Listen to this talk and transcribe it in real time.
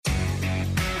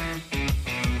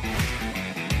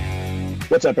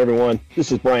What's up, everyone? This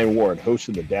is Brian Ward, host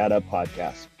of the Dad Up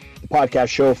Podcast, the podcast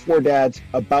show for dads,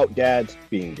 about dads,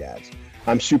 being dads.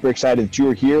 I'm super excited that you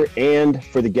are here and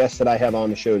for the guests that I have on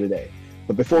the show today.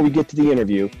 But before we get to the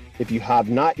interview, if you have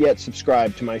not yet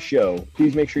subscribed to my show,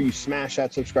 please make sure you smash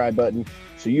that subscribe button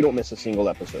so you don't miss a single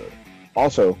episode.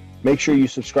 Also, make sure you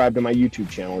subscribe to my YouTube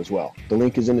channel as well. The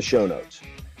link is in the show notes.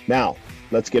 Now,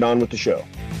 let's get on with the show.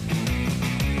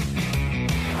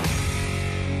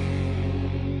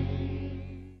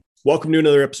 Welcome to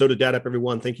another episode of Dad Up,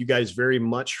 everyone. Thank you guys very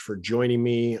much for joining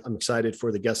me. I'm excited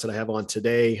for the guest that I have on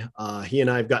today. He and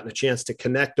I have gotten a chance to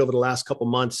connect over the last couple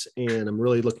months, and I'm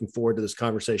really looking forward to this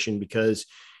conversation because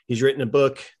he's written a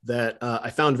book that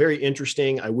I found very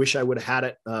interesting. I wish I would have had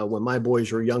it when my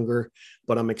boys were younger,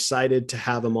 but I'm excited to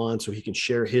have him on so he can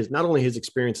share not only his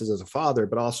experiences as a father,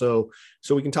 but also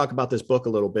so we can talk about this book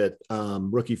a little bit,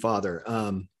 Rookie Father.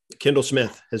 Kendall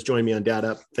Smith has joined me on Dad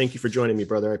Up. Thank you for joining me,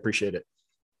 brother. I appreciate it.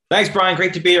 Thanks, Brian.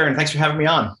 Great to be here. And thanks for having me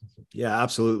on. Yeah,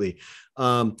 absolutely.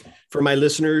 For my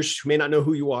listeners who may not know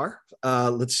who you are,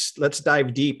 let's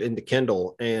dive deep into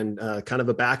Kendall and kind of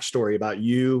a backstory about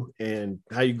you and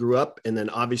how you grew up. And then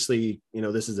obviously,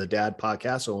 this is a dad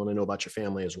podcast, so I want to know about your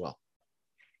family as well.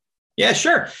 Yeah,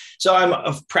 sure. So I'm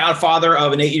a proud father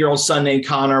of an 8-year-old son named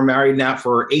Connor, married now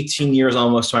for 18 years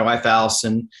almost to my wife,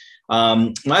 Allison.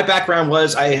 My background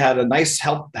was I had a nice,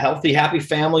 healthy, happy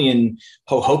family in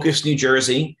Hohokus, New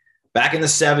Jersey. Back in the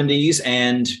 70s,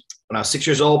 and when I was 6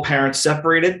 years old, parents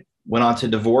separated, went on to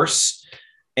divorce,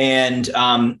 and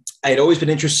I had always been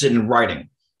interested in writing.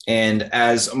 And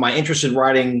as my interest in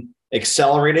writing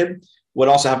accelerated, what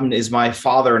also happened is my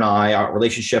father and our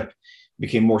relationship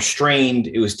became more strained.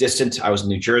 It was distant. I was in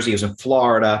New Jersey, he was in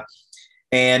Florida,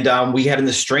 and we had an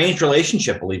estranged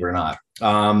relationship, believe it or not,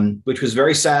 which was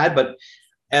very sad. But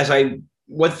as I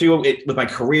went through it with my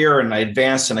career and I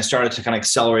advanced and I started to kind of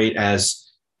accelerate as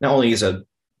not only as a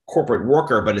corporate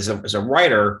worker, but as a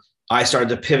writer, I started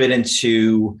to pivot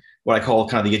into what I call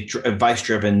kind of the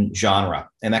advice-driven genre.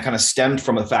 And that kind of stemmed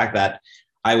from the fact that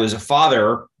I was a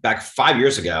father back 5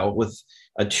 years ago with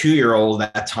a 2-year-old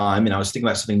at that time. And I was thinking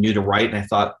about something new to write. And I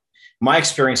thought my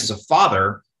experience as a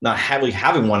father, not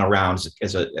having one around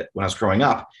when I was growing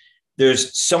up,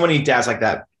 there's so many dads like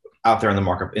that out there in the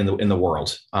market, in the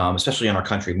world, especially in our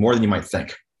country, more than you might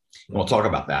think. And we'll talk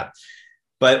about that.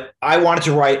 But I wanted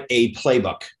to write a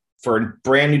playbook for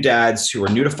brand new dads who are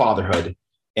new to fatherhood.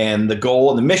 And the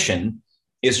goal and the mission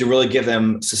is to really give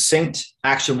them succinct,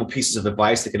 actionable pieces of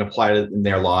advice that can apply in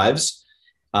their lives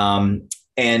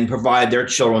and provide their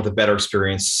children with a better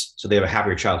experience so they have a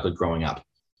happier childhood growing up.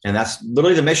 And that's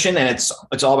literally the mission. And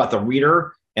it's all about the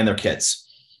reader and their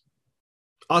kids.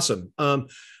 Awesome.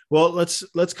 Well,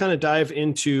 let's kind of dive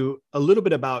into a little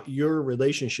bit about your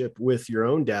relationship with your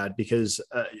own dad, because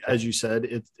as you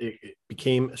said, it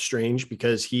became strange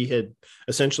because he had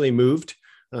essentially moved,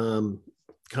 kind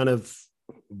of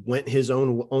went his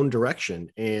own direction.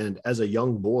 And as a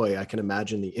young boy, I can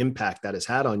imagine the impact that has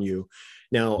had on you.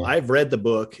 Now, yeah. I've read the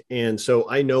book, and so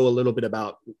I know a little bit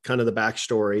about kind of the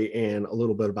backstory and a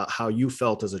little bit about how you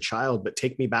felt as a child, but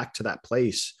take me back to that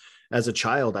place as a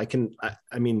child. I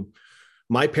mean,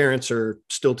 my parents are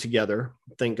still together.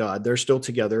 Thank God they're still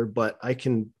together, but I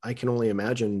can only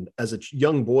imagine as a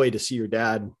young boy to see your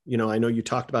dad, I know you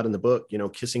talked about in the book,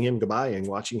 kissing him goodbye and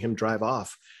watching him drive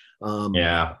off.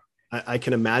 Yeah. I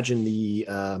can imagine the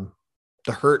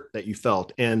hurt that you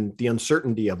felt and the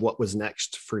uncertainty of what was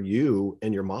next for you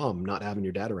and your mom, not having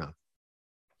your dad around.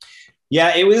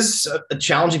 Yeah, it was a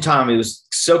challenging time. It was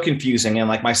so confusing. And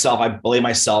like myself, I blame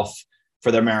myself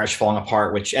for their marriage falling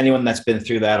apart, which anyone that's been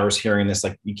through that or is hearing this,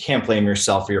 like, you can't blame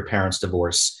yourself for your parents'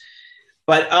 divorce.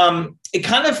 But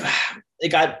it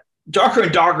got darker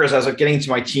and darker as I was getting into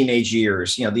my teenage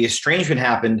years. The estrangement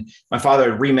happened. My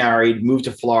father had remarried, moved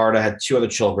to Florida, had 2 other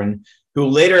children, who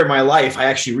later in my life I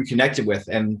actually reconnected with,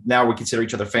 and now we consider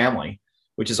each other family,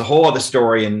 which is a whole other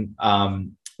story and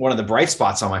one of the bright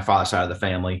spots on my father's side of the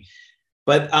family.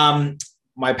 But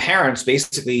my parents,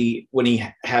 basically, when he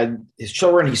had his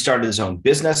children, he started his own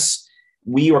business.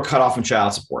 We were cut off from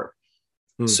child support.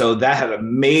 So that had a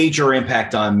major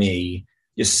impact on me,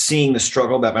 just seeing the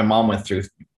struggle that my mom went through,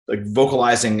 like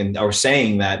vocalizing or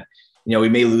saying that, we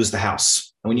may lose the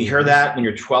house. And when you hear that, when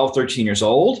you're 12, 13 years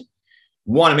old,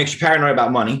 one, it makes you paranoid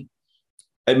about money.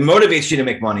 It motivates you to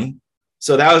make money.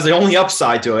 So that was the only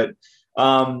upside to it.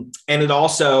 And it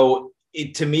also,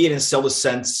 to me, it instilled a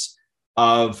sense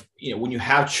of, when you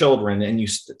have children and you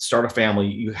start a family,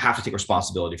 you have to take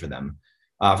responsibility for them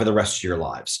for the rest of your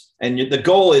lives. And the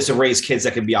goal is to raise kids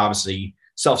that can be obviously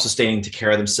self-sustaining, to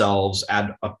care of themselves,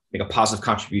 make a positive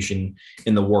contribution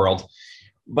in the world.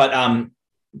 But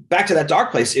back to that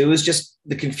dark place, it was just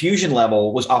the confusion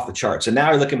level was off the charts. And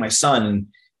now I look at my son and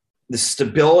the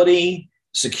stability,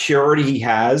 security he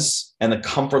has, and the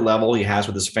comfort level he has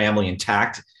with his family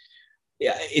intact.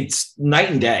 It's night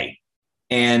and day.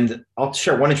 And I'll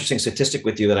share one interesting statistic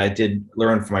with you that I did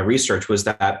learn from my research was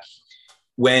that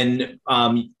when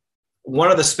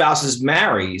one of the spouses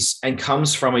marries and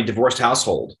comes from a divorced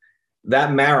household,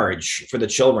 that marriage for the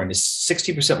children is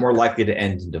 60% more likely to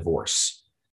end in divorce.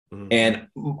 Mm-hmm. And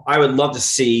I would love to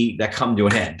see that come to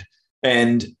an end.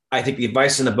 And I think the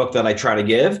advice in the book that I try to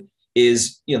give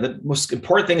is, the most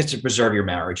important thing is to preserve your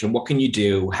marriage. And what can you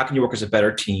do? How can you work as a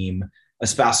better team,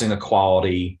 espousing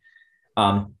equality,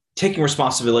 taking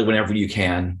responsibility whenever you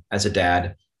can as a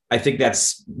dad? I think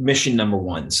that's mission number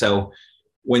one. So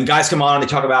when guys come on and they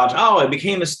talk about, oh, I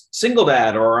became a single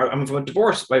dad, or I'm from a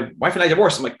divorce, my wife and I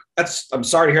divorced. I'm like, I'm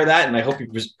sorry to hear that. And I hope you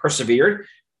persevered.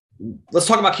 Let's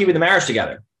talk about keeping the marriage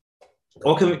together.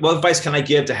 What advice can I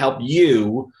give to help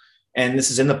you? And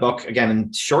this is in the book, again,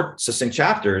 in short, succinct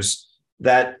chapters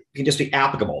that can just be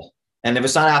applicable. And if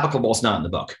it's not applicable, it's not in the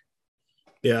book.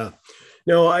 Yeah.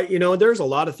 No, there's a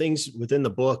lot of things within the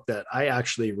book that I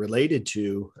actually related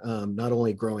to, not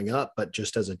only growing up, but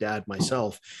just as a dad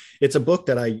myself. It's a book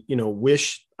that I,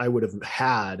 wish I would have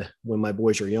had when my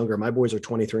boys are younger. My boys are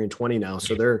 23 and 20 now.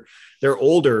 So they're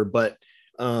older, but,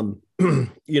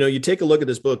 you take a look at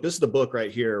this book. This is the book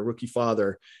right here, Rookie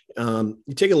Father.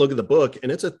 You take a look at the book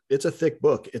and it's a thick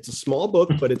book. It's a small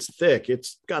book, but it's thick.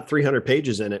 It's got 300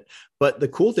 pages in it. But the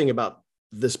cool thing about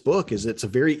this book is it's a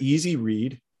very easy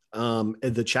read.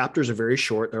 The chapters are very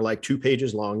short. They're like 2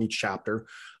 pages long, each chapter.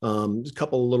 There's a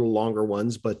couple of little longer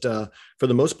ones, but for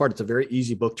the most part, it's a very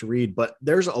easy book to read. But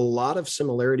there's a lot of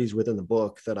similarities within the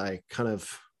book that I kind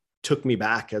of took me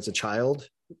back as a child.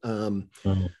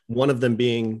 One of them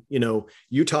being,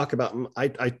 you talk about,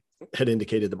 I had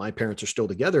indicated that my parents are still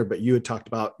together, but you had talked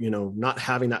about, not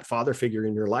having that father figure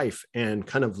in your life and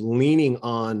kind of leaning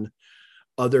on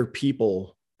other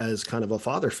people as kind of a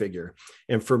father figure.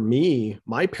 And for me,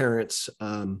 my parents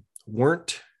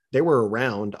they were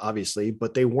around obviously,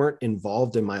 but they weren't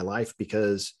involved in my life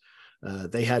because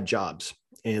they had jobs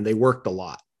and they worked a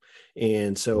lot.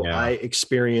 And so I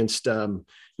experienced,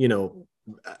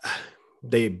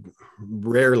 they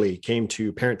rarely came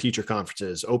to parent teacher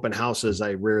conferences, open houses.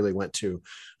 I rarely went to.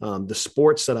 The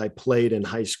sports that I played in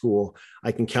high school,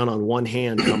 I can count on one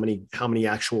hand how many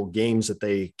actual games that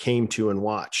they came to and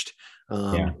watched.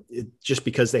 Just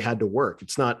because they had to work.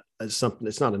 It's not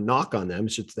a knock on them.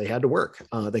 It's just they had to work.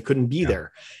 They couldn't be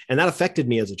there. And that affected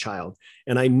me as a child.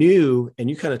 And I knew, and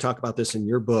you kind of talk about this in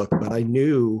your book, but I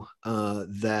knew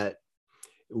that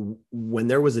when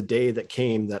there was a day that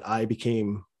came that I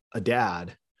became a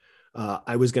dad,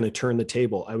 I was going to turn the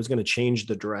table. I was going to change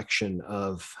the direction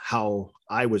of how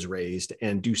I was raised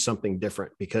and do something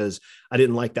different because I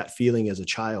didn't like that feeling as a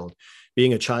child.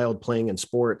 Being a child playing in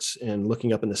sports and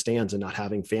looking up in the stands and not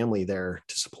having family there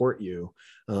to support you.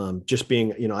 Just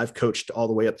being, I've coached all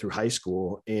the way up through high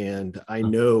school, and I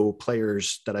know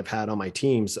players that I've had on my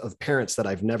teams of parents that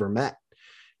I've never met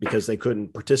because they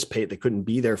couldn't participate. They couldn't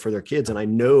be there for their kids. And I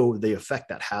know the effect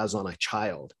that has on a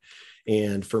child.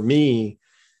 And for me,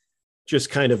 just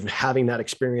kind of having that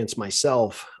experience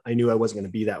myself, I knew I wasn't going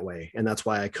to be that way. And that's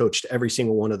why I coached every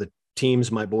single one of the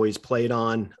teams my boys played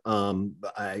on.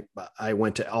 I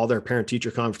went to all their parent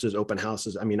teacher conferences, open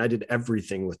houses. I mean, I did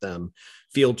everything with them,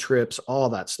 field trips, all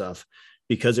that stuff,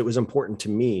 because it was important to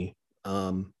me.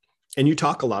 And you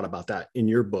talk a lot about that in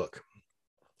your book.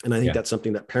 And I think that's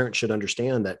something that parents should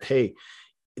understand, that, hey,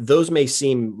 those may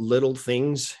seem little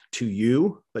things to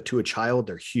you, but to a child,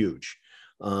 they're huge.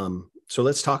 So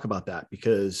let's talk about that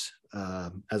because,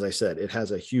 as I said, it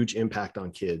has a huge impact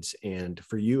on kids. And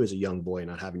for you as a young boy,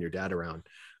 not having your dad around,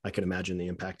 I can imagine the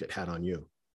impact it had on you.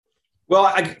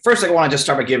 Well, first, I want to just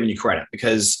start by giving you credit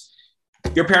because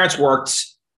your parents worked,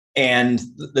 and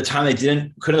the time they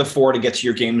couldn't afford to get to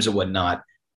your games and whatnot,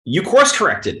 you course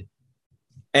corrected,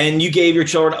 and you gave your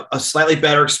children a slightly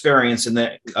better experience in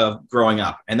growing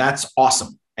up, and that's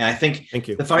awesome. And I think Thank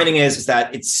you. The finding is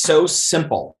that it's so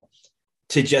simple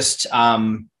to just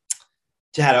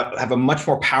to have a much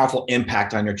more powerful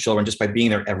impact on your children just by being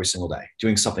there every single day,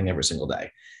 doing something every single day.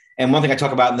 And one thing I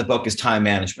talk about in the book is time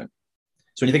management.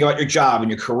 So when you think about your job and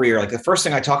your career, like the first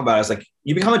thing I talk about is like,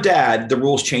 you become a dad, the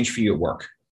rules change for you at work.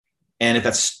 And if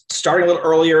that's starting a little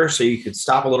earlier, so you could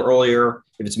stop a little earlier,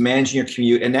 if it's managing your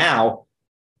commute. And now,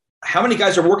 how many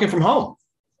guys are working from home?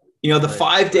 The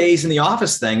 5 days in the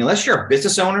office thing, unless you're a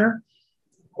business owner,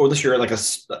 or unless you're like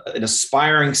an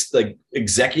aspiring like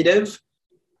executive,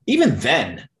 even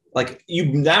then, like you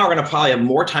now are going to probably have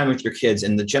more time with your kids.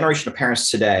 And the generation of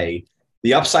parents today,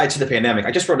 the upside to the pandemic.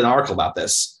 I just wrote an article about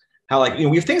this, how like,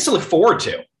 we have things to look forward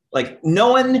to. Like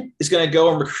no one is going to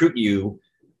go and recruit you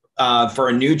for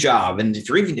a new job. And if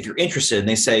you're interested and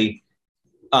they say,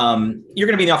 you're going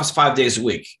to be in the office 5 days a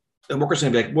week, the worker's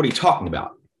going to be like, what are you talking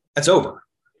about? That's over.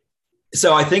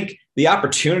 So I think the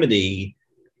opportunity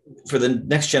for the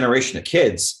next generation of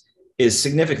kids is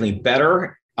significantly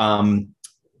better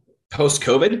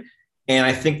post-COVID. And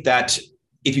I think that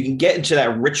if you can get into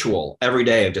that ritual every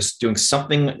day of just doing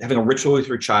something, having a ritual with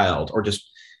your child, or just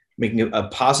making a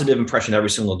positive impression every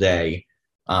single day,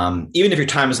 even if your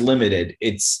time is limited,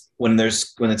 it's when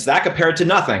it's that compared to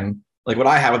nothing, like what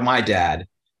I have with my dad,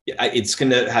 it's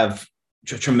going to have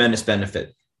tremendous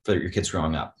benefit for your kids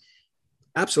growing up.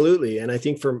 Absolutely. And I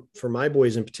think for my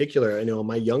boys in particular, I know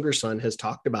my younger son has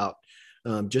talked about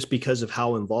just because of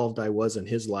how involved I was in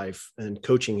his life and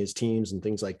coaching his teams and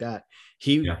things like that.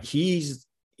 He's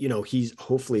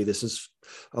hopefully this is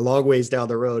a long ways down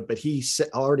the road, but he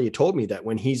already told me that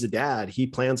when he's a dad, he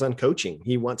plans on coaching.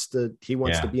 He wants to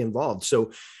be involved.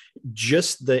 So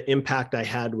just the impact I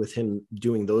had with him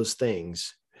doing those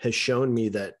things has shown me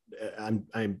that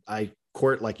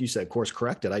like you said, course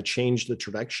corrected. I changed the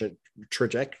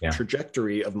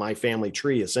trajectory of my family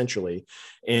tree essentially.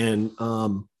 And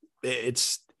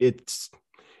it's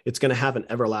going to have an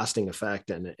everlasting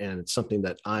effect. And it's something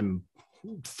that I'm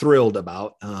thrilled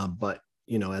about. But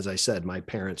as I said, my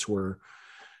parents were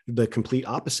the complete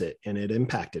opposite and it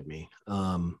impacted me.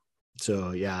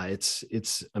 So yeah,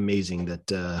 it's amazing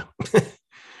that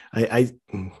I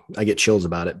get chills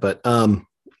about it, but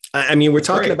I mean, we're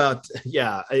talking great. about,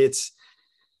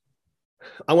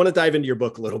 I want to dive into your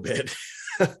book a little bit.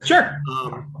 Sure.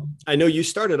 I know you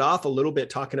started off a little bit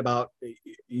talking about,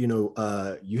 you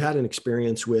had an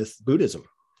experience with Buddhism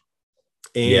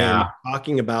and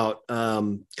talking about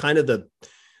kind of the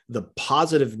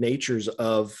positive natures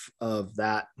of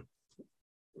that,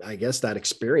 I guess, that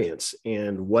experience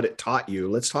and what it taught you.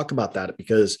 Let's talk about that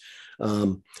because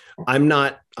I'm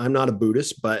not a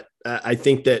Buddhist, but I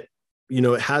think that,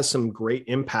 it has some great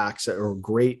impacts or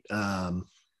great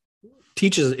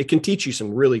it can teach you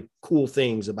some really cool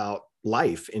things about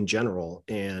life in general.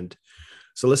 And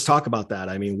so let's talk about that.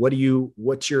 I mean,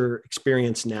 what's your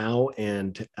experience now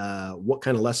and what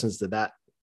kind of lessons did that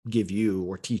give you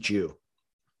or teach you?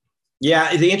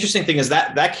 Yeah. The interesting thing is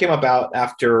that came about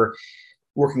after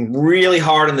working really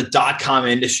hard in the .com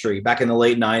industry back in the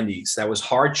late 90s. That was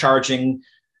hard charging.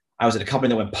 I was at a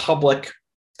company that went public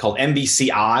called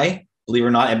NBCI. Believe it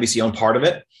or not, NBC owned part of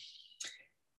it.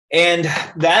 And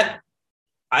that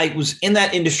I was in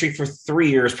that industry for 3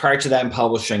 years prior to that in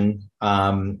publishing,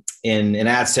 in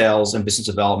ad sales and business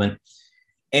development.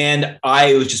 And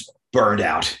I was just burned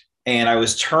out. And I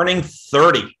was turning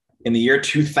 30 in the year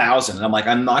 2000. And I'm like,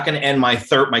 I'm not going to end my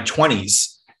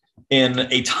 20s in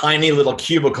a tiny little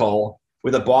cubicle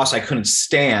with a boss I couldn't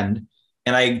stand.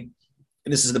 And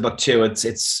this is the book too.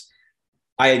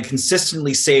 I had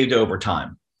consistently saved over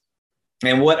time.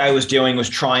 And what I was doing was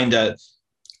trying to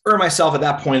earn myself at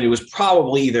that point. It was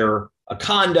probably either a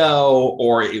condo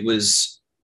or it was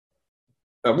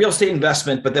a real estate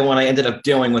investment. But then what I ended up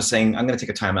doing was saying, I'm going to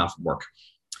take a time out from work.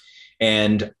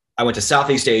 And I went to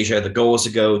Southeast Asia. The goal was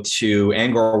to go to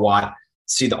Angkor Wat,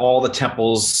 see all the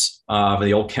temples of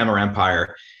the old Khmer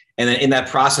Empire. And then in that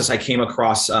process, I came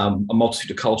across a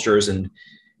multitude of cultures. And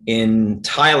in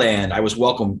Thailand, I was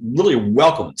really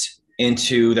welcomed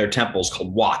into their temples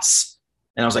called Wats.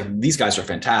 And I was like, these guys are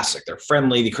fantastic. They're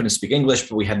friendly. They couldn't speak English,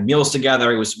 but we had meals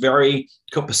together. It was very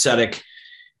copacetic.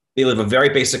 They live a very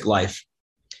basic life.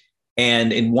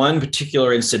 And in one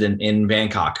particular incident in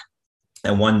Bangkok,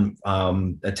 at one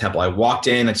a temple, I walked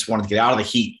in. I just wanted to get out of the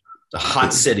heat, the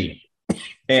hot city.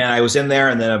 And I was in there,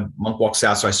 and then a monk walks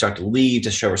out. So I start to leave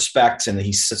to show respect. And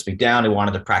he sits me down. He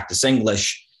wanted to practice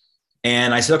English.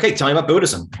 And I said, okay, tell me about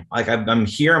Buddhism. Like I'm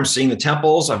here. I'm seeing the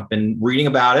temples. I've been reading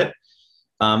about it.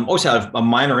 Always had a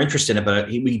minor interest in it, but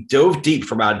we dove deep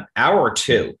for about an hour or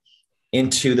two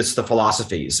into the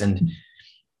philosophies, and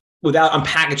without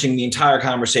unpackaging the entire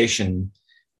conversation,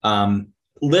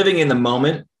 living in the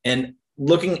moment and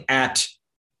looking at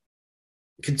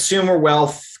consumer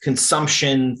wealth,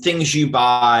 consumption, things you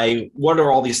buy, what do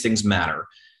all these things matter?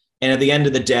 And at the end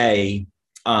of the day,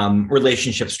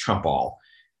 relationships trump all.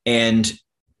 And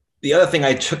the other thing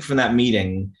I took from that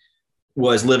meeting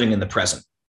was living in the present.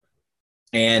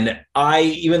 And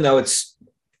even though it's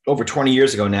over 20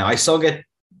 years ago now, I still get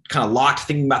kind of locked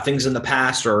thinking about things in the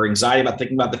past or anxiety about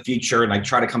thinking about the future. And I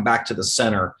try to come back to the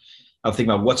center of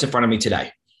thinking about what's in front of me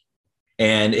today.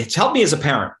 And it's helped me as a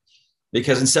parent,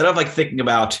 because instead of like thinking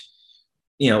about,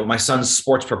 my son's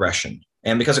sports progression,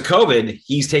 and because of COVID,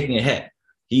 he's taking a hit.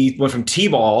 He went from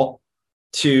T-ball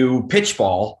to pitch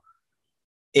ball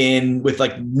with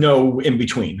like no in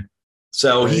between.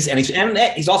 So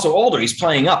Right. he's also older. He's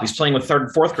playing up. He's playing with third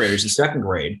and fourth graders in second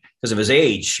grade because of his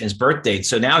age, his birth date.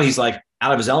 So now he's like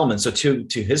out of his element. So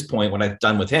to his point, what I've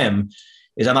done with him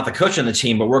is I'm not the coach on the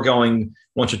team, but we're going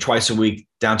once or twice a week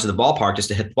down to the ballpark just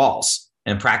to hit the balls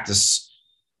and practice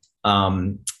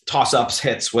toss-ups,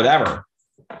 hits, whatever.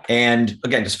 And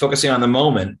again, just focusing on the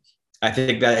moment, I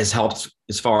think that has helped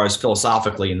as far as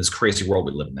philosophically in this crazy world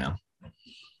we live in now.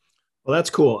 Well, that's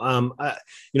cool.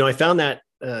 I found that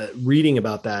reading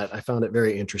about that, I found it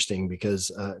very interesting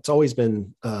because it's always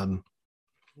been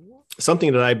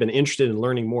something that I've been interested in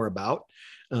learning more about.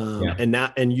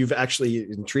 And you've actually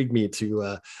intrigued me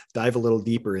to dive a little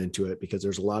deeper into it, because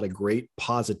there's a lot of great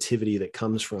positivity that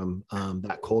comes from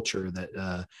that culture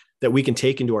that we can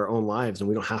take into our own lives, and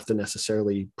we don't have to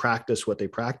necessarily practice what they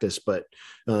practice, but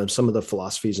some of the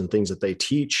philosophies and things that they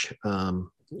teach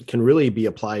can really be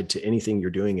applied to anything you're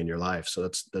doing in your life. So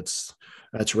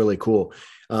that's really cool.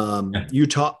 You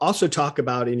also talk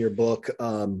about in your book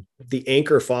the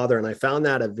anchor father, and I found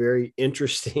that a very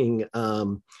interesting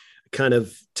kind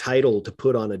of title to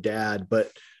put on a dad.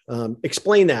 But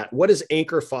explain that. What is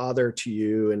anchor father to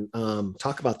you, and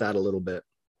talk about that a little bit.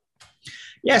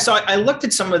 Yeah, so I looked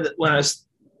at some of when I was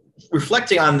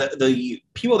reflecting on the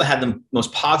people that had the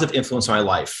most positive influence on my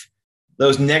life.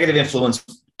 Those negative influence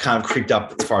kind of creeped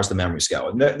up as far as the memories go.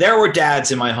 And there were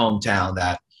dads in my hometown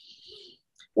that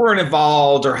weren't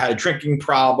involved or had a drinking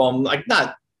problem, like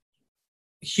not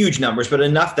huge numbers, but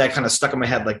enough that kind of stuck in my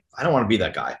head, like, I don't want to be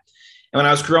that guy. And when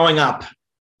I was growing up,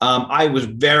 I was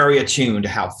very attuned to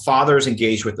how fathers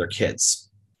engage with their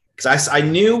kids. Because I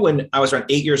knew when I was around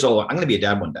 8 years old, I'm going to be a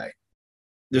dad one day.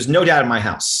 There's no dad in my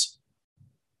house.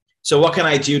 So what can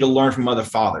I do to learn from other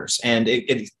fathers? And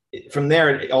from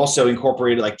there, it also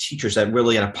incorporated like teachers that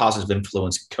really had a positive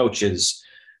influence, coaches,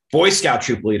 Boy Scout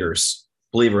troop leaders,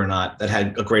 believe it or not, that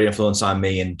had a great influence on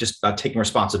me, and just taking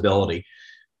responsibility.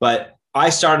 But I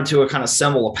started to kind of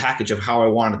assemble a package of how I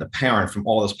wanted to parent from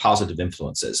all those positive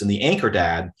influences. And the anchor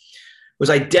dad was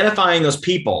identifying those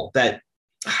people that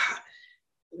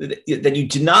you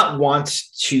did not want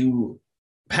to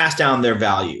pass down their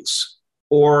values,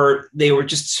 or they were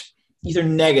just either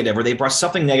negative or they brought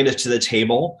something negative to the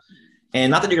table.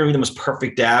 And not that you're going to be the most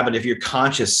perfect dad, but if you're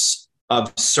conscious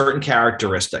of certain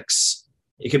characteristics,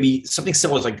 it could be something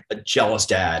simple as like a jealous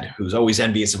dad who's always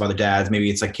envious of other dads. Maybe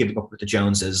it's like keeping up with the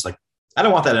Joneses. Like, I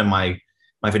don't want that in my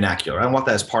vernacular. I don't want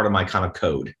that as part of my kind of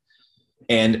code.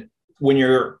 And when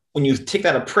you take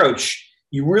that approach,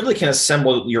 you really can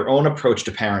assemble your own approach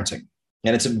to parenting.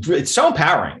 And it's so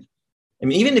empowering. I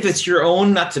mean, even if it's your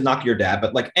own, not to knock your dad,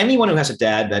 but like anyone who has a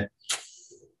dad that,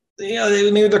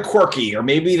 maybe they're quirky, or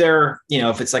maybe they're,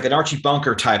 if it's like an Archie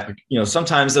Bunker type,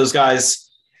 sometimes those guys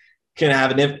can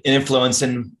have an influence,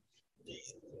 and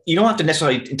you don't have to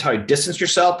necessarily entirely distance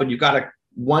yourself, but you've got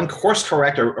to course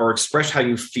correct or express how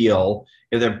you feel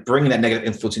if they're bringing that negative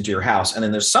influence into your house. And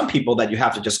then there's some people that you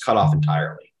have to just cut off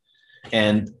entirely.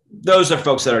 And those are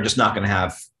folks that are just not going to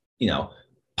have,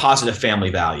 positive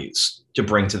family values to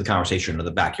bring to the conversation of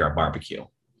the backyard barbecue.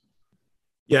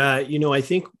 Yeah. I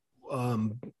think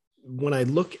when I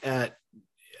look at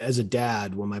as a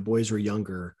dad, when my boys were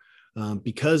younger,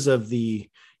 because of the,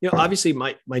 obviously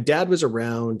my dad was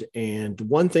around, and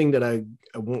one thing that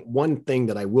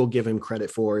I will give him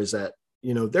credit for is that,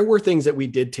 there were things that we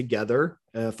did together,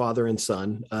 father and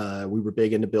son. We were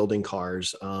big into building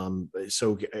cars.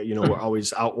 So, we're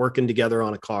always out working together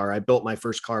on a car. I built my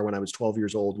first car when I was 12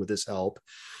 years old with his help.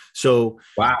 So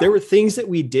wow. There were things that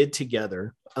we did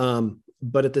together.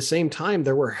 But at the same time,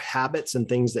 there were habits and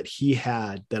things that he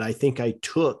had that I think I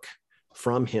took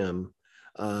from him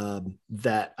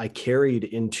that I carried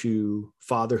into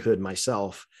fatherhood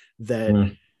myself,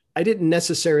 that I didn't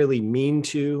necessarily mean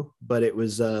to, but it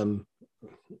was,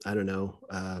 I don't know,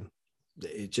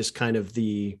 it just kind of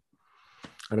I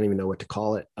don't even know what to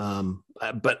call it.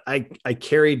 But I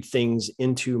carried things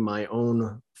into my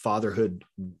own fatherhood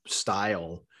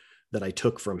style that I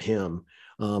took from him.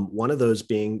 One of those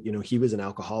being, he was an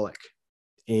alcoholic.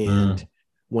 And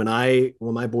when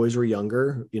my boys were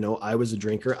younger, I was a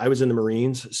drinker. I was in the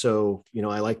Marines. So,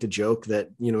 I like to joke that,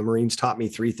 Marines taught me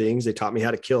three things. They taught me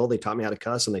how to kill, they taught me how to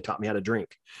cuss, and they taught me how to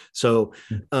drink. So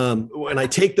when I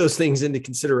take those things into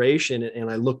consideration and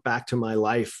I look back to my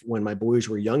life when my boys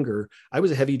were younger, I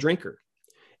was a heavy drinker.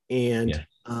 And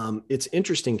it's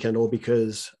interesting, Kendall,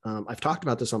 because I've talked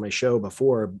about this on my show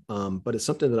before, but it's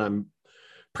something that I'm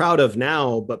proud of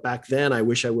now, but back then I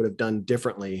wish I would have done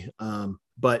differently.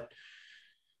 But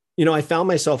I found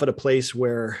myself at a place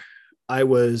where I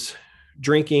was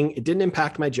drinking, it didn't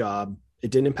impact my job. It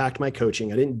didn't impact my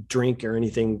coaching. I didn't drink or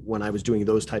anything when I was doing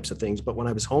those types of things. But when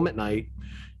I was home at night,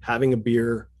 having a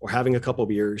beer or having a couple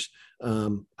beers,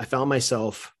 I found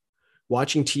myself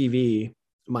watching TV.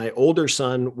 My older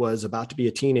son was about to be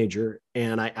a teenager,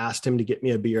 and I asked him to get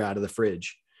me a beer out of the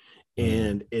fridge.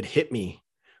 And it hit me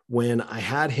when I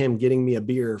had him getting me a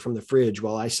beer from the fridge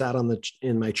while I sat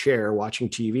in my chair watching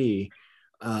TV.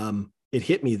 It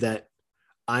hit me that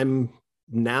I'm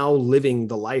now living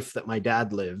the life that my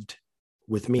dad lived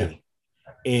with me.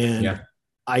 Yeah. And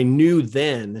I knew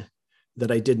then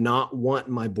that I did not want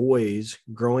my boys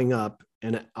growing up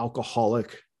in an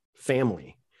alcoholic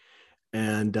family.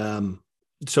 And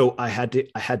so I had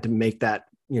to make that,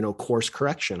 course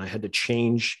correction. I had to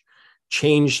change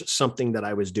something that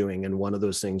I was doing. And one of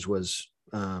those things was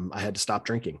I had to stop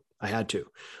drinking. I had to.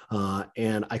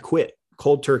 And I quit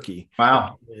cold turkey.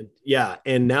 Wow.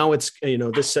 And now it's,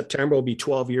 this September will be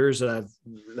 12 years that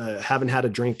I haven't had a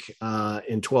drink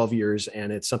in 12 years.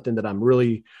 And it's something that I'm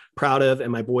really proud of.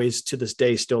 And my boys to this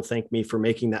day still thank me for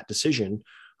making that decision.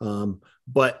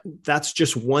 But that's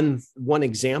just one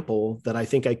example that I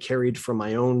think I carried from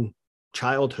my own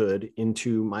childhood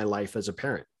into my life as a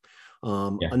parent.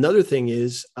 Another thing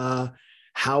is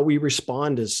how we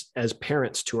respond as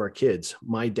parents to our kids.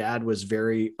 My dad was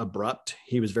very abrupt.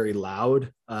 He was very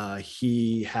loud.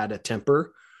 He had a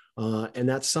temper. And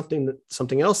that's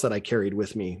something else that I carried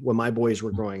with me when my boys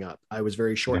were growing up. I was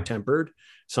very short-tempered,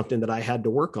 something that I had to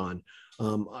work on.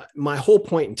 My whole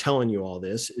point in telling you all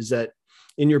this is that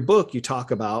in your book, you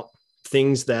talk about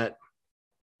things that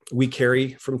we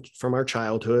carry from our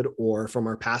childhood or from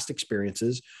our past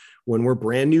experiences when we're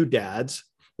brand new dads,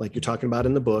 like you're talking about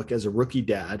in the book as a rookie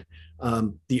dad.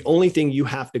 The only thing you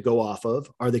have to go off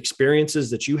of are the experiences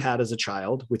that you had as a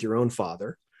child with your own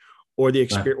father, or the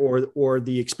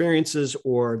experiences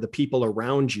or the people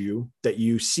around you that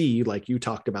you see, like you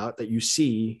talked about, that you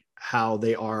see how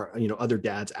they are, other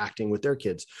dads acting with their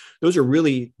kids. Those are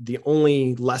really the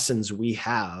only lessons we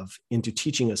have into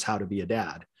teaching us how to be a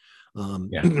dad.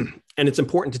 And it's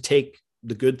important to take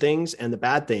the good things and the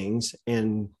bad things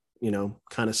and,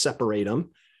 kind of separate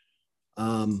them.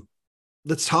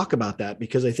 Let's talk about that,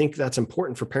 because I think that's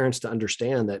important for parents to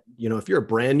understand that, if you're a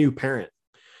brand new parent,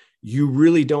 you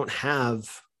really don't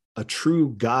have a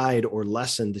true guide or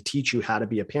lesson to teach you how to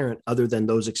be a parent other than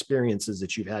those experiences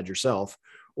that you've had yourself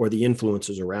or the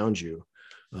influences around you.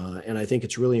 And I think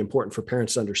it's really important for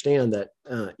parents to understand that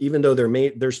even though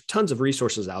there's tons of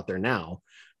resources out there now,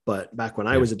 but back when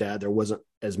I was a dad, there wasn't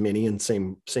as many, and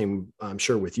same, I'm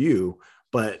sure with you,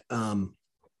 but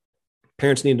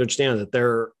parents need to understand that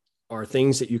there are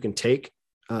things that you can take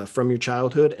from your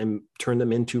childhood and turn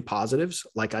them into positives,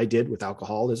 like I did with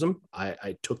alcoholism.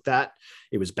 I took that.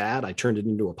 It was bad. I turned it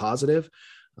into a positive.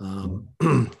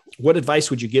 What advice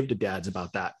would you give to dads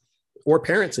about that, or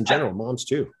parents in general, moms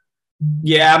too?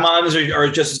 Yeah, moms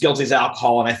are just as guilty as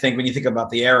alcohol. And I think when you think about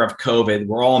the era of COVID,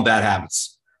 we're all in bad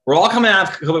habits. We're all coming out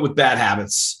of COVID with bad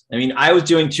habits. I mean, I was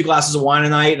doing 2 glasses of wine a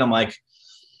night, and I'm like,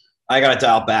 I got to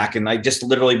dial back. And I just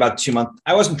literally about 2 months,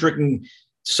 I wasn't drinking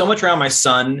so much around my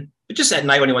son, but just at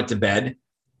night when he went to bed,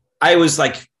 I was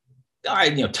like,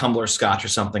 tumbler scotch or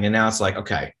something. And now it's like,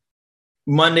 okay,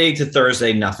 Monday to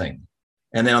Thursday, nothing.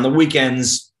 And then on the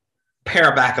weekends, pare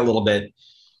it back a little bit.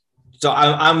 So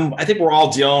I think we're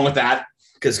all dealing with that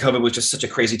because COVID was just such a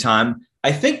crazy time.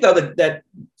 I think though that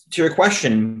to your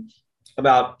question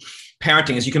about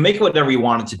parenting is you can make it whatever you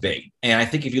want it to be. And I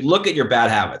think if you look at your bad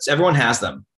habits, everyone has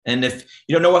them. And if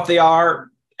you don't know what they are,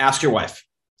 ask your wife,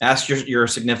 ask your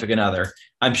significant other.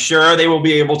 I'm sure they will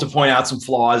be able to point out some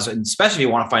flaws, and especially if you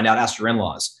want to find out, ask your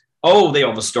in-laws. Oh, they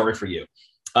have a story for you.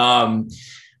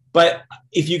 But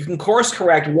if you can course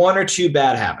correct 1 or 2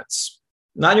 bad habits,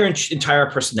 not your entire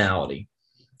personality,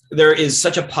 there is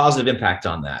such a positive impact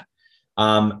on that.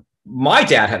 My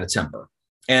dad had a temper.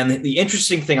 And the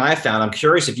interesting thing I found, I'm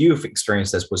curious if you've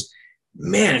experienced this, was,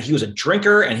 man, he was a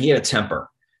drinker and he had a temper.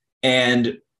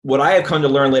 And what I have come to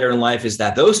learn later in life is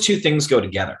that those 2 things go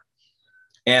together.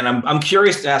 And I'm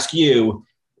curious to ask you,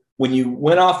 when you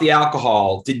went off the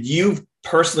alcohol, did you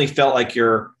personally felt like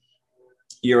your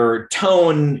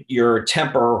tone, your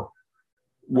temper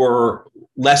were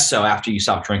less so after you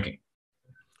stopped drinking?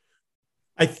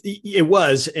 It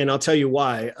was, and I'll tell you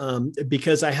why.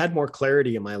 Because I had more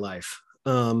clarity in my life.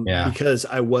 Because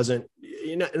I wasn't,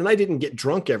 and I didn't get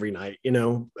drunk every night,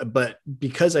 but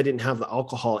because I didn't have the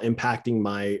alcohol impacting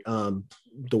my,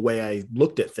 the way I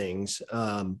looked at things,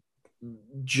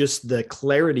 just the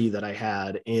clarity that I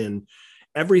had in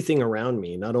everything around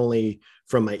me, not only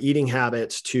from my eating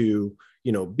habits to,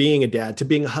 being a dad, to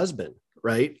being a husband.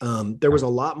 right? There was a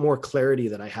lot more clarity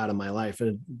that I had in my life.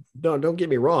 And don't get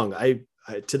me wrong. I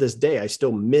to this day, I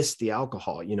still miss the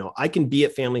alcohol. You know, I can be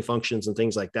at family functions and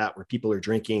things like that where people are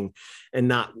drinking and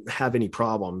not have any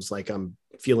problems. Like I'm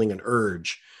feeling an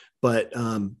urge, but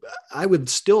I would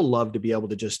still love to be able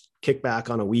to just kick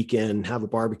back on a weekend, have a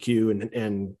barbecue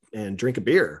and drink a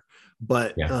beer.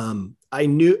 But Yeah.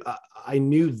 I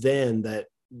knew then that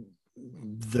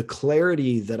the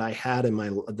clarity that I have in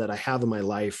my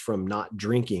life from not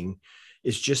drinking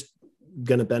is just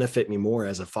going to benefit me more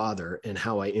as a father and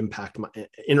how I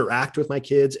interact with my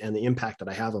kids and the impact that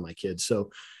I have on my kids.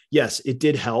 So yes, it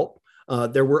did help.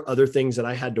 There were other things that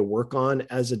I had to work on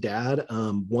as a dad.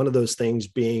 One of those things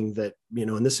being that, you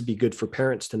know, and this would be good for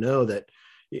parents to know that,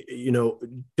 you know,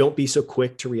 don't be so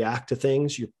quick to react to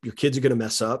things. Your kids are going to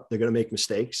mess up. They're going to make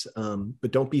mistakes.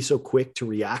 But don't be so quick to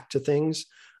react to things.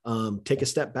 Take a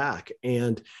step back,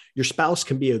 and your spouse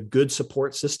can be a good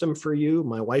support system for you.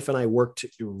 My wife and I worked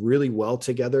really well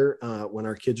together when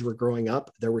our kids were growing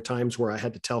up. There were times where I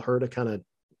had to tell her to kind of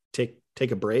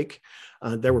take a break.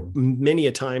 There were many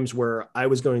a times where I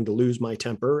was going to lose my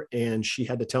temper and she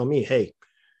had to tell me, hey,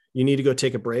 you need to go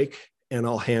take a break and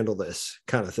I'll handle this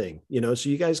kind of thing, you know? So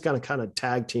you guys kind of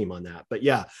tag team on that, but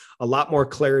yeah, a lot more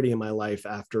clarity in my life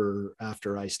after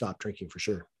I stopped drinking for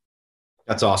sure.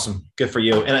 That's awesome. Good for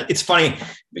you. And it's funny,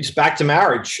 it's back to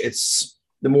marriage. It's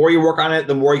the more you work on it,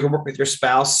 the more you can work with your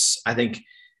spouse. I think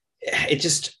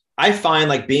I find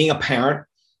like being a parent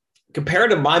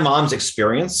compared to my mom's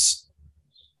experience,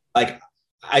 like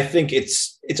I think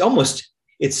it's so much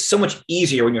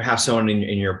easier when you have someone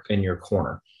in your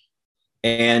corner.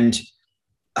 And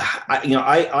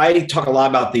I talk a lot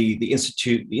about the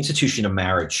institution of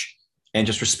marriage and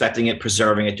just respecting it,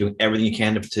 preserving it, doing everything you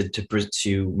can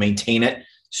to maintain it,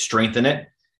 strengthen it.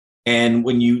 And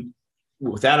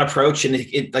with that approach, and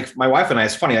it like my wife and I,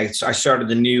 it's funny, I started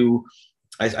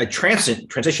I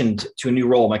transitioned to a new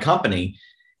role in my company,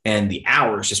 and the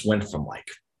hours just went from like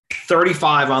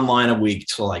 35 online a week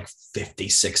to like 50,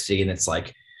 60. And it's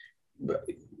like,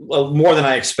 well, more than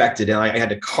I expected. And I had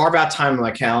to carve out time in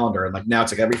my calendar. And like now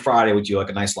it's like every Friday we do like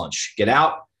a nice lunch, get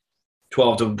out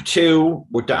 12 to 2,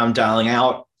 I'm dialing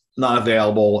out, not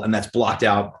available. And that's blocked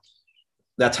out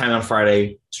that time on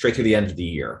Friday straight through the end of the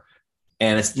year.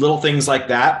 And it's little things like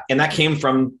that. And that came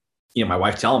from, my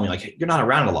wife telling me like, hey, you're not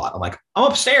around a lot. I'm like,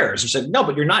 I'm upstairs. She said, no,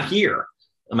 but you're not here.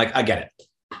 I'm like, I get it.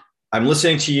 I'm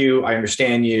listening to you. I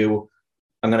understand you.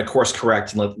 I'm going to course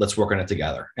correct and let's work on it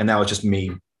together. And that was just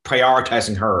me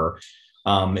prioritizing her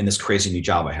in this crazy new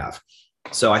job I have.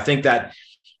 So I think that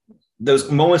those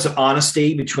moments of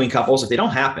honesty between couples, if they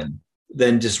don't happen,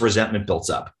 then just resentment builds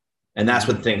up. And that's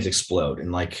when things explode.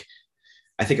 And like,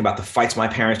 I think about the fights my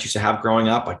parents used to have growing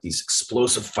up, like these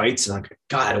explosive fights. And like,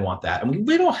 God, I don't want that. And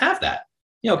we don't have that,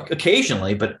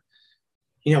 occasionally, but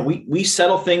we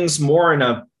settle things more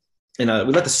we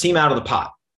let the steam out of the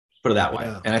pot, put it that way.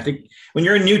 Yeah. And I think when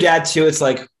you're a new dad too, it's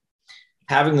like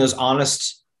having those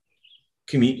honest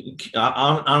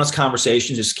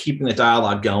conversations, just keeping the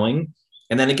dialogue going.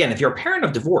 And then again, if you're a parent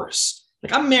of divorce,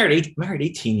 like I'm married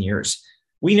 18 years.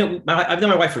 I've known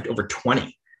my wife for over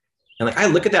 20. And like, I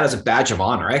look at that as a badge of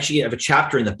honor. I actually have a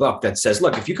chapter in the book that says,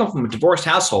 look, if you come from a divorced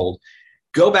household,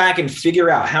 go back and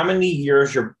figure out how many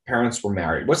years your parents were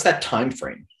married. What's that time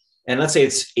frame? And let's say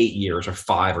it's 8 years or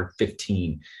 5 or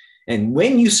 15. And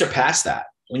when you surpass that,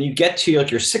 when you get to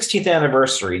like your 16th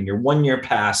anniversary and you're 1 year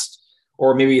past,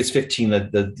 or maybe it's 15,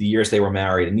 the years they were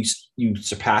married, and you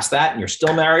surpass that and you're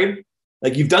still married,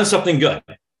 like you've done something good.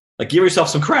 Like give yourself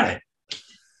some credit.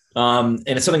 And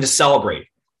it's something to celebrate.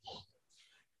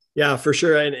 Yeah, for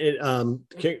sure. And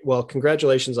well,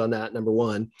 congratulations on that. Number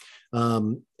one.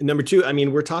 Number two, I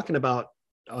mean, we're talking about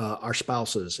our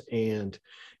spouses, and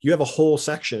you have a whole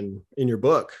section in your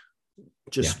book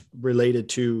just related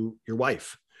to your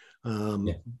wife.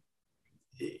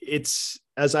 It's,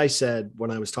 as I said,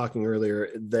 when I was talking earlier,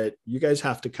 that you guys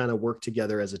have to kind of work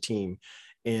together as a team.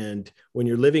 And when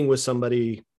you're living with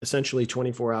somebody essentially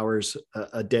 24 hours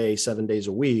a day, 7 days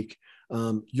a week,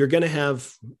 you're going to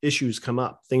have issues come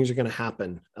up. Things are going to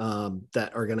happen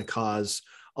that are going to cause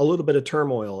a little bit of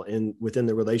turmoil within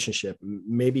the relationship.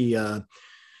 Maybe a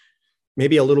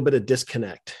little bit of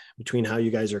disconnect between how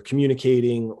you guys are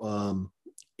communicating.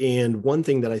 And one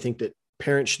thing that I think that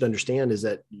parents should understand is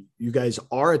that you guys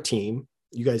are a team.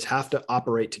 You guys have to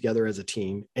operate together as a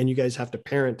team, and you guys have to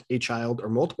parent a child or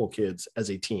multiple kids as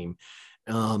a team.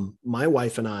 My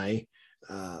wife and I,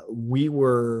 we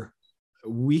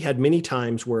had many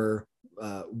times where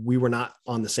we were not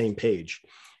on the same page.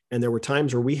 And there were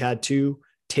times where we had to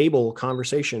table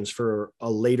conversations for a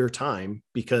later time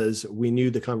because we knew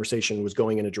the conversation was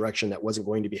going in a direction that wasn't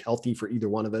going to be healthy for either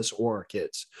one of us or our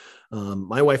kids.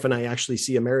 My wife and I actually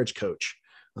see a marriage coach.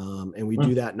 And we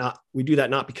do that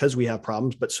not because we have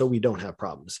problems, but so we don't have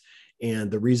problems. And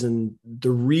the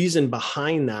reason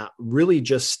behind that really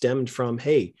just stemmed from,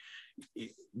 hey,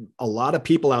 a lot of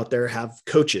people out there have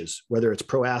coaches, whether it's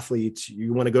pro athletes,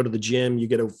 you want to go to the gym, you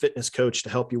get a fitness coach to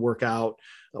help you work out.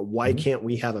 Why can't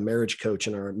we have a marriage coach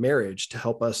in our marriage to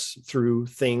help us through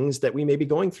things that we may be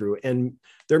going through? And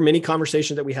there are many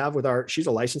conversations that we have with she's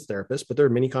a licensed therapist, but there are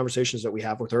many conversations that we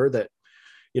have with her that,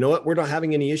 you know what, we're not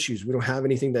having any issues. We don't have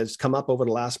anything that's come up over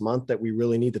the last month that we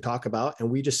really need to talk about. And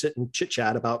we just sit and chit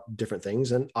chat about different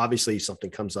things. And obviously something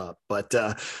comes up, but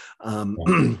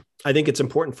I think it's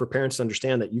important for parents to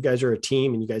understand that you guys are a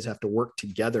team and you guys have to work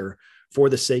together for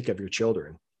the sake of your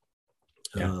children.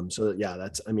 Yeah.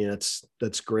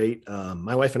 That's great.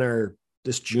 My wife and I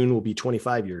this June will be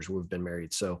 25 years we've been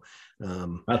married. So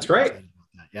that's great.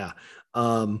 Yeah.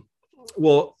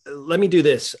 Well, let me do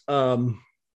this.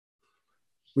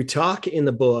 We talk in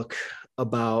the book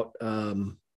about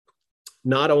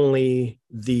not only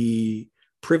the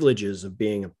privileges of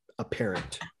being a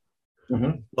parent,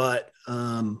 but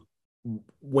I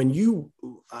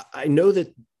know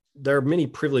that there are many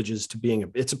privileges to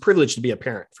it's a privilege to be a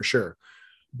parent for sure.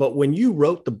 But when you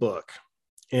wrote the book,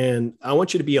 and I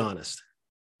want you to be honest,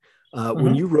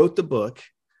 when you wrote the book,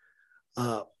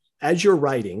 as you're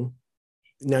writing,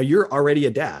 now you're already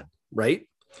a dad, right?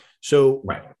 So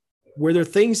were there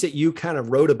things that you kind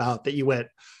of wrote about that you went,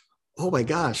 oh my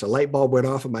gosh, a light bulb went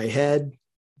off in my head.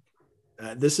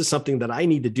 This is something that I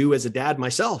need to do as a dad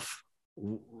myself.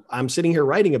 I'm sitting here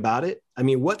writing about it. I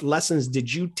mean, what lessons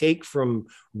did you take from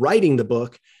writing the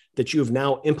book that you have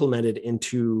now implemented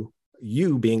into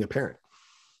you being a parent?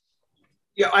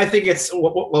 Yeah, I think it's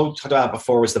what we talked about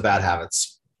before was the bad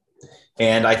habits.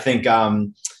 And I think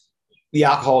the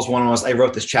alcohol is one of those. I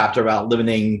wrote this chapter about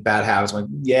limiting bad habits. I'm like,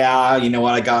 yeah, you know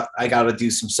what? I got to do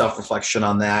some self-reflection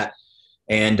on that.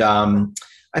 And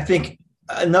I think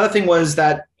another thing was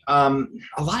that a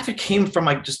lot of it came from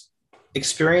like just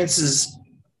experiences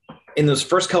in those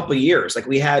first couple of years. Like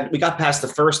we got past the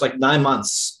first like 9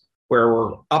 months where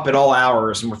we're up at all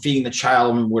hours and we're feeding the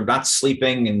child and we're not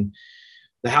sleeping and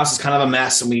the house is kind of a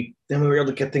mess. And then we were able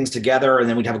to get things together and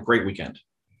then we'd have a great weekend.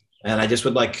 And I just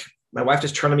would my wife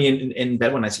just turned to me in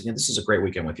bed when I said, yeah, this is a great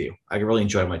weekend with you. I really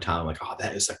enjoyed my time. I'm like, oh,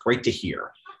 that is great to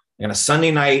hear. And a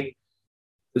Sunday night,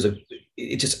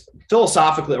 it just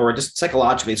philosophically or just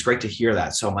psychologically, it's great to hear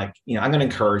that. So I'm like, I'm going to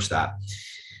encourage that.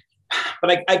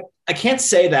 But I can't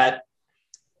say that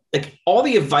like all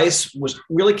the advice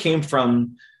really came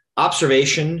from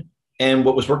observation and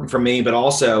what was working for me, but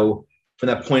also from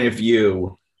that point of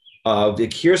view of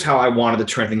like, here's how I wanted to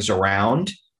turn things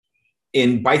around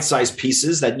in bite-sized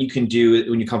pieces that you can do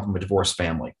when you come from a divorced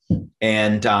family.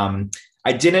 And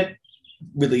I didn't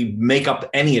really make up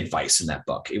any advice in that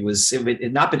book. It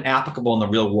had not been applicable in the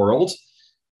real world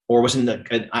or wasn't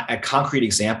a concrete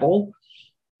example.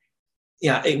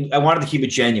 Yeah, I wanted to keep it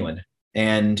genuine.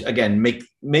 And again, make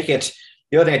it,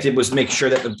 the other thing I did was make sure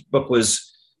that the book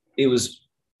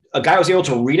a guy was able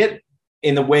to read it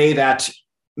in the way that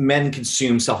men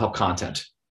consume self-help content.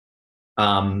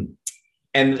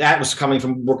 And that was coming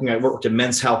from I worked at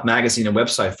Men's Health magazine and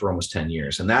website for almost 10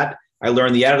 years. And that I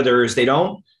learned the editors, they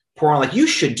don't pour on like, you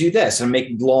should do this and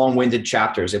make long-winded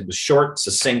chapters. It was short,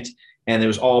 succinct, and it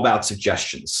was all about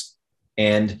suggestions.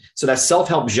 And so that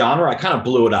self-help genre, I kind of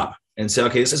blew it up and said,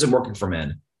 okay, this isn't working for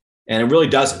men. And it really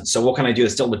doesn't. So what can I do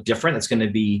that's still look different? It's going to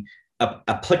be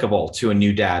applicable to a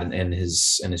new dad and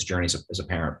his journey as a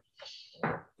parent.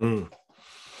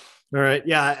 All right.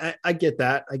 Yeah, I get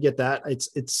that.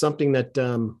 It's something that,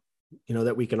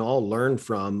 that we can all learn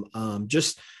from.